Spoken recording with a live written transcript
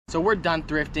So we're done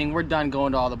thrifting. We're done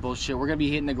going to all the bullshit. We're gonna be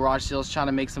hitting the garage sales, trying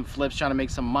to make some flips, trying to make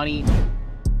some money.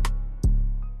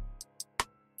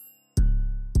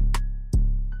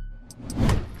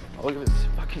 Oh, look at this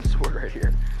fucking sword right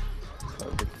here.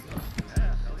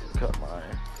 Cut my.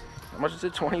 How much is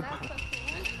it? 20 bucks.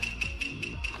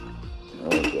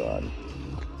 Oh god.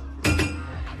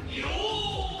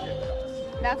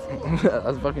 That's cool.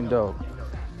 That's fucking dope.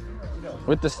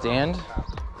 With the stand.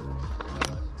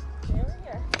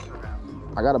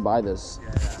 I gotta buy this.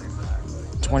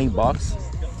 20 bucks.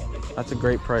 That's a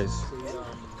great price.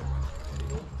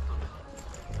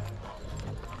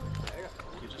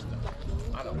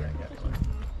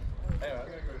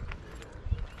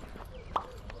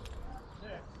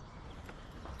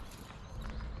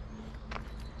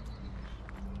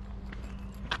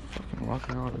 Fucking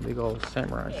walking around with a big old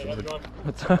samurai sword.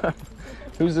 What's up?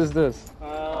 Whose is this?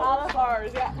 All of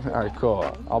ours, yeah. Alright,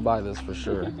 cool. I'll buy this for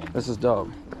sure. This is dope.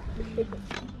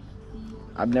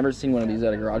 I've never seen one of these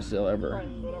at a garage sale ever.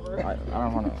 I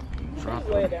don't want to drop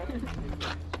it.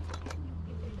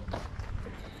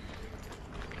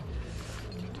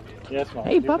 Yes, Molly.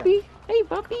 Hey, puppy. Hey,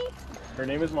 puppy. Her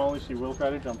name is Molly. She will try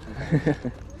to jump sometimes.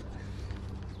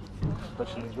 But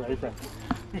she's very friendly.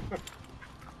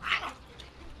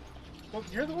 Well,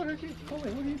 you're the one who keeps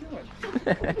pulling. What are you doing?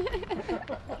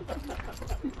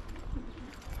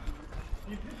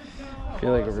 I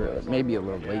feel like we're maybe a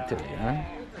little late today, huh?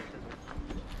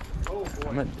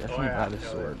 I'm gonna definitely buy this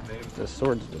sword. The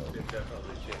sword's dope.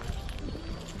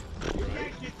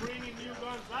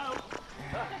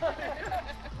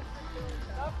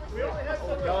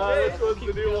 This was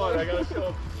the new one. I gotta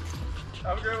show.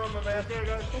 Have a great one, my man. There,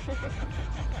 guys.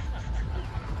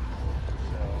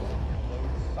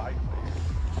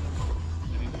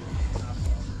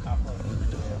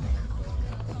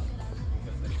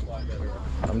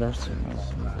 I've never seen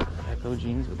those Echo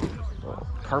jeans with little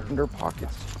carpenter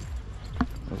pockets.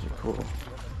 Those are cool.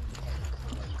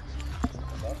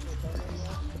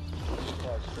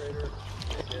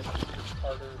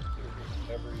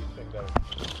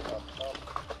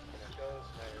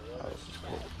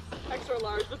 Extra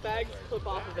large, the bags clip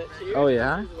off of it too. Oh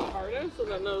yeah? The harness, and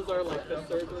then those are like the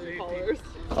surgery collars.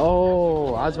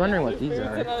 Oh, I was wondering what these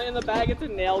are. In the bag, it's a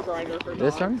nail grinder for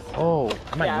This dogs. one? Oh,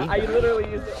 I might need I that. literally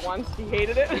used it once. He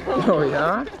hated it. Oh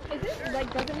yeah? Is it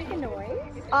like, does it make a noise?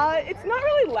 It's not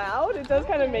really loud. It does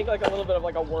kind of make like a little bit of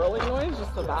like a whirling noise,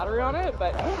 just the battery on it.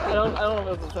 But I don't know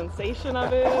if it's the sensation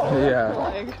of it. Yeah.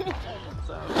 Like,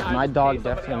 so My dog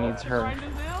definitely needs her. grind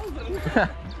his nails and,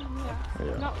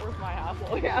 Yeah. Not worth my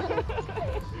hassle. Yeah.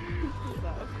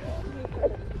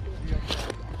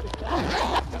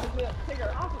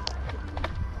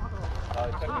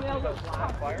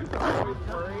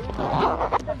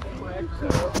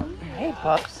 Hey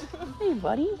pups. Hey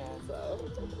buddy.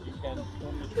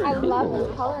 I love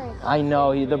the coloring. I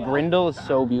know, the brindle is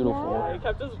so beautiful. He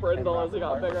kept his brindle as he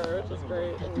got bigger, which is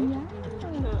great.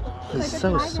 He's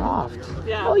so soft.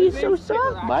 Yeah, Oh, he's his so name's Sticker,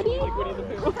 soft, buddy. actually, like Winnie the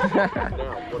Pooh.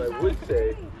 Now, what I would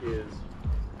say is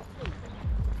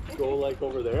go like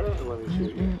over there and let me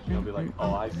shoot you. You'll be like,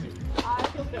 oh, I see. I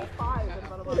feel like 5 and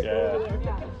then I'm like, Yeah. over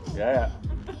there. Yeah.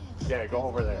 Yeah, go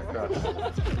over there. Crush.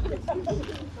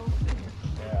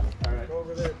 Yeah. All right. Go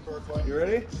over there, short boy. You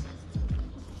ready?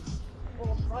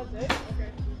 Well, front, eh? Okay.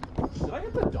 Did I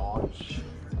get the dodge?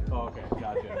 Oh, okay.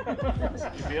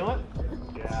 Gotcha. You feel it?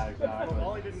 Yeah, exactly.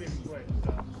 Molly didn't even switch.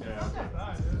 So. Yeah.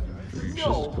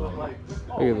 No, but like.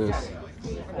 Look at this.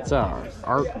 It's an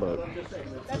art book.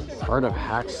 Art of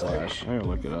hack slash. I'm gonna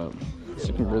look it up. There's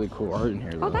some really cool art in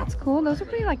here though. Oh, that's cool. Those are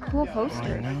pretty like cool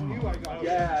posters.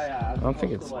 Yeah. I don't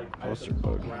think it's a poster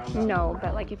book. No,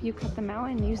 but like if you cut them out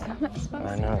and use them as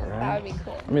posters, I know, right? that would be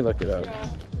cool. Let me look it up.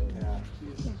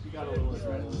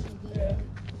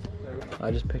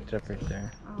 I just picked it up right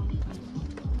there.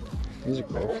 These are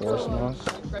cool. Forest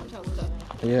moss. Reptile stuff.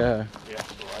 Yeah. Yeah,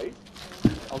 right?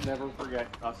 I'll never forget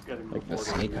us getting Like the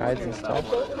reported. snake hides and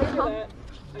stuff. Uh-huh.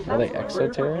 Are they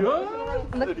exoteric?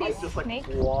 Look at these snakes.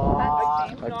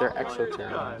 Like they're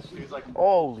exoteric. She's like,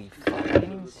 Holy fuck, I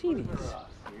didn't even see these.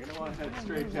 you're gonna want to head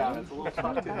straight down. It's a little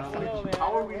tucked in. I'm like,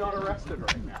 how are we not arrested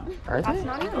right now? Are That's they?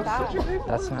 not even bad.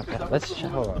 That's not bad. Let's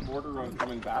check. Hold on. Border run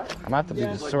coming back. I'm gonna have to leave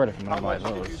the sword if I'm gonna How buy much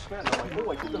did you those. spend? I'm like,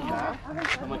 oh, I did the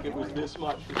math. I'm like, it was this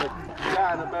much. She's like,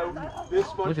 yeah, and about this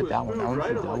much Look at was that one. food, That one's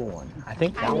right? the I'm double like, one. I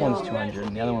think that one's 200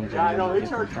 and the other one's yeah, I know, they 150,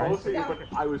 charged right? mostly, but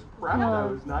I was prepped, I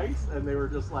was nice, and they were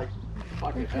just like,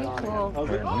 fucking head on again. I was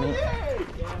like, oh,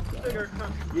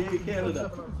 yay! Yay,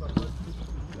 Canada.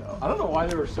 I don't know why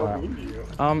they were so Wow. mean to you.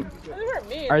 They weren't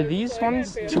mean. Are They these just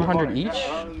ones like, 200 each?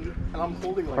 And I'm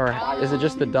holding like Or is it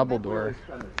just the double door?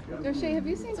 Shay, have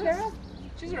you seen Tara?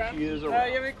 She's around. She is You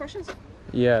around. have any questions?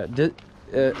 Yeah.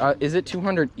 Is it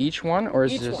 200 each one, or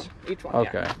is Each this? one. Each one.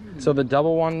 Okay. So the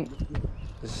double one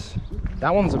is,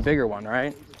 that one's a bigger one,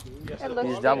 right? It looks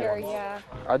These double bigger, ones.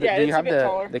 yeah. Do Yeah, you it's a have bit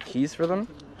taller. the keys for them?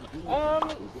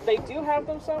 They do have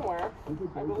them somewhere,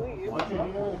 I believe.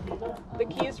 The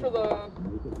keys for the.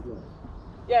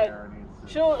 Yeah,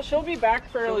 she'll be back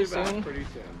fairly soon. Pretty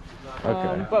soon.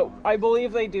 Okay. But I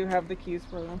believe they do have the keys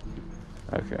for them.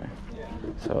 Okay.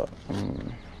 So,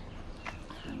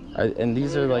 and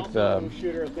these are like the.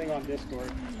 Shoot her a thing on Discord.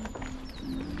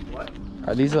 What?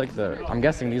 Are these like the? I'm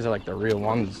guessing these are like the real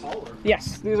ones.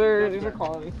 Yes, these are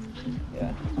quality.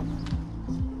 Yeah.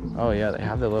 Oh yeah, they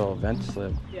have the little vent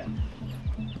slip. Yeah.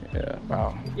 Yeah.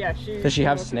 Wow. Yeah. Does she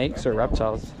have snakes or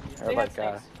reptiles? Or They like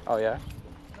have snakes. oh yeah.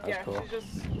 That's Yeah, cool. she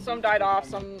just some died off,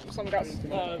 some got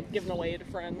given away to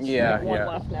friends. Yeah, Like, one yeah.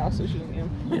 left now, so she doesn't need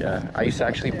them. Yeah. I used to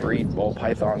actually breed bull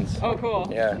pythons. Oh, cool.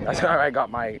 Yeah, that's how I got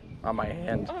my on my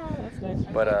hand. Oh, that's nice.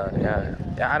 But yeah,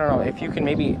 I don't know if you can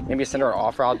maybe send her an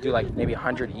offer. I'll do like maybe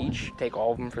 100 each. Take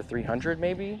all of them for 300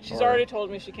 maybe. She's Or already told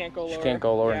me she can't go lower. She can't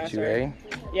go lower Yeah, than sorry.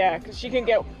 2A. Yeah, because she can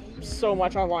get so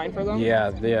much online for them. Yeah.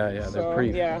 They're So,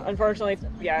 pretty. yeah, unfortunately,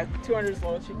 200 is the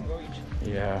lowest she can go each.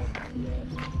 Yeah.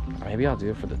 Maybe I'll do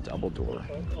it for the double door.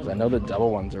 Because I know the double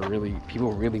ones are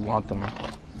people really want them.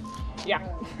 Yeah.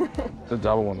 The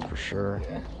double ones for sure.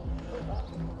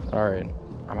 Alright.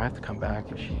 I might have to come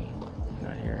back if she's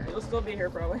not here. You'll still be here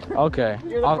probably. Okay.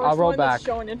 You're the I'll first roll one back. that's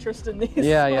showing interest in these.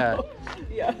 Yeah, so,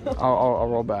 yeah. Yeah. I'll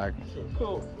roll back.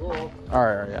 Cool.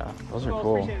 Alright, yeah. Those are Cool,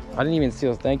 cool. appreciate it. I didn't even see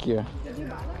those. Thank you.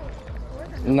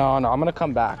 No, I'm gonna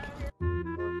come back.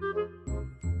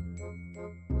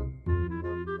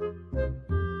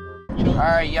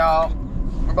 Alright, y'all.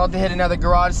 We're about to hit another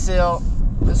garage sale.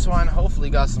 This one hopefully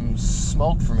got some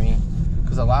smoke for me,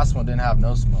 because the last one didn't have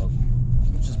no smoke.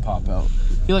 Let's just pop out.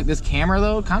 I feel like this camera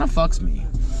though kind of fucks me.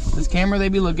 This camera, they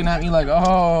be looking at me like,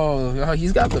 oh,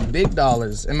 he's got the big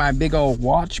dollars. And my big old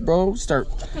watch, bro, start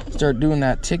doing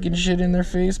that ticking shit in their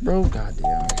face, bro. God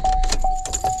damn.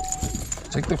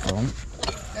 Take the phone.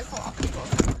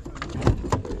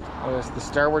 Oh, it's the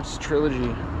Star Wars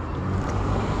trilogy.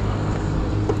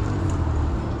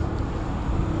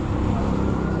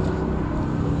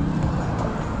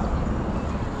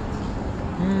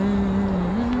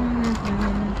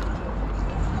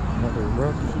 Another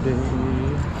rough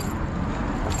day.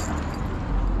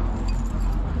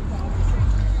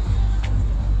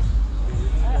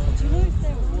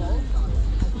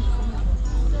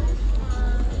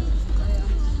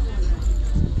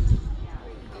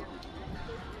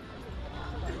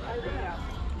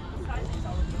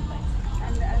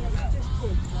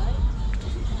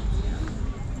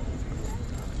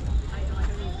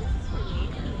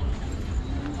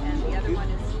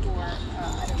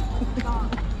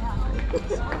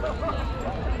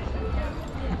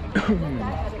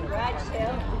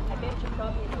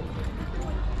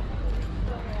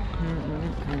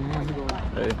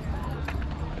 Hey.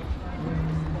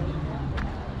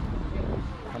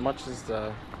 How much is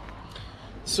the...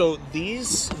 So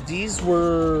these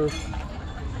were.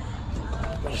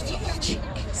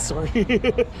 Sorry.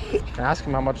 Can I ask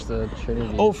him how much the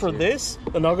Trinity Oh, is for here? this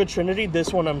Inaga Trinity,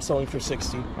 this one I'm selling for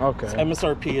 60. Okay.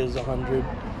 MSRP is 100.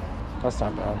 That's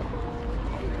not bad.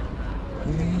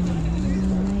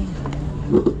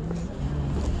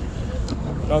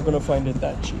 Not gonna find it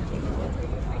that cheap anymore.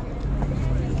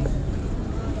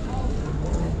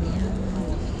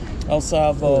 I also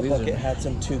have these bucket are- hats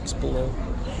and toques below.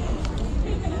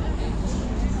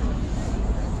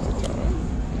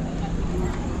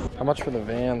 How much for the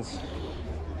Vans?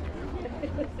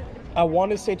 I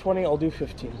want to say 20. I'll do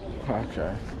 15.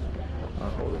 Okay. I'll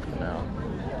hold it for now.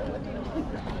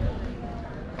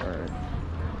 Alright.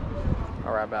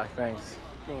 Alright, back. Thanks.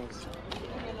 Thanks.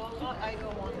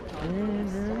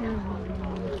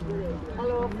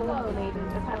 Hello,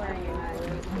 ladies. How are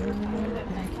you?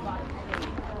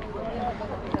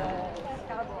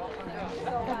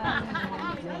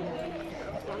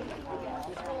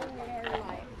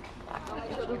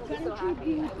 We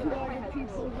contribute to other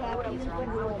people's happiness when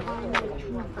we're on the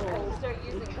true goal.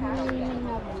 Meaning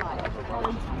of life. Oh,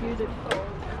 it's beautiful.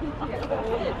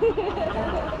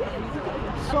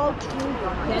 So true.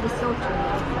 That is so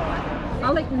true. I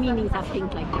like the meanings of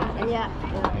things like that. Yeah.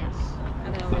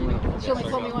 She only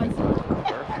told me once.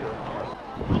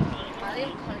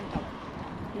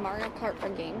 Mario Kart for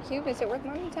Gamecube. Is it worth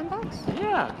more than $10?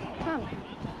 Yeah. Huh.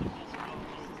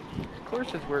 Of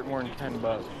course it's worth more than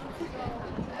 $10.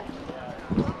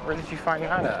 Where did you find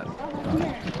that at?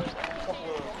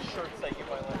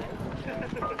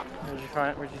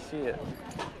 Where'd you see it?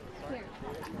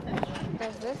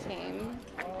 There's this game.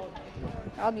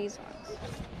 All these ones.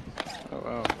 Oh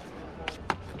wow.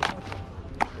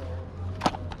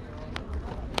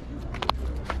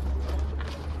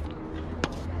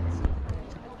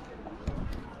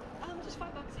 Just $5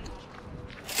 each.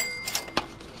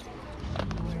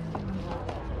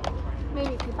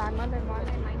 Maybe if you buy more than one,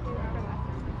 I might do it for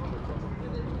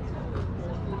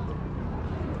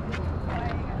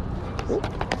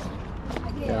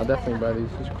less. Yeah, I'll definitely buy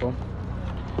these. These are cool.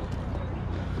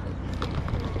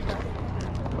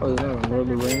 Oh, there's another one. Lord of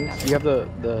the Rings. You have the.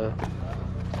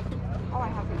 Oh, I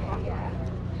have the one. Yeah.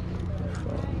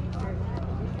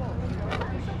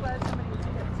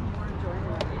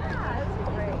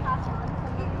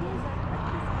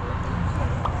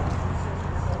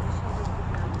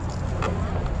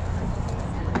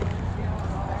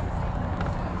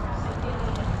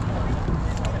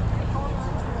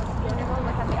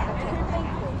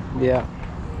 Yeah.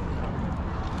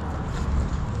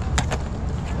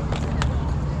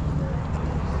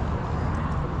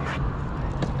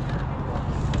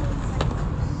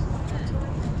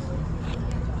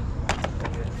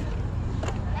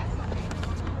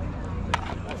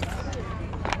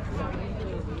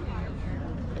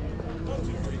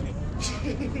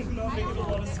 Not making a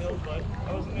lot of sales, but I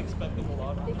wasn't expecting a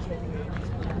lot.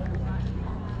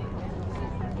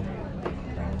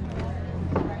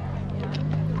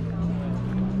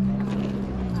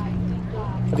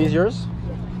 Are these yours?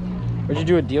 Would you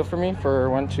do a deal for me for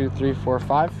 1, 2, 3, 4,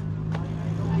 5?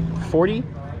 40?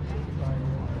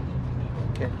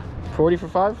 Okay. 40 for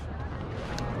 5?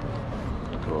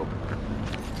 Cool.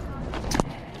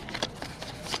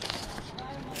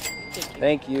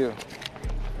 Thank you.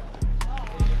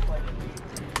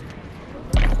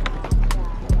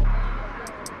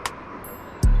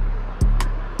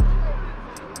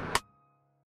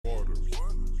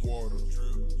 Water,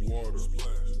 drip, water, splash.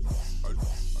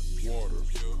 Water,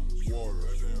 water.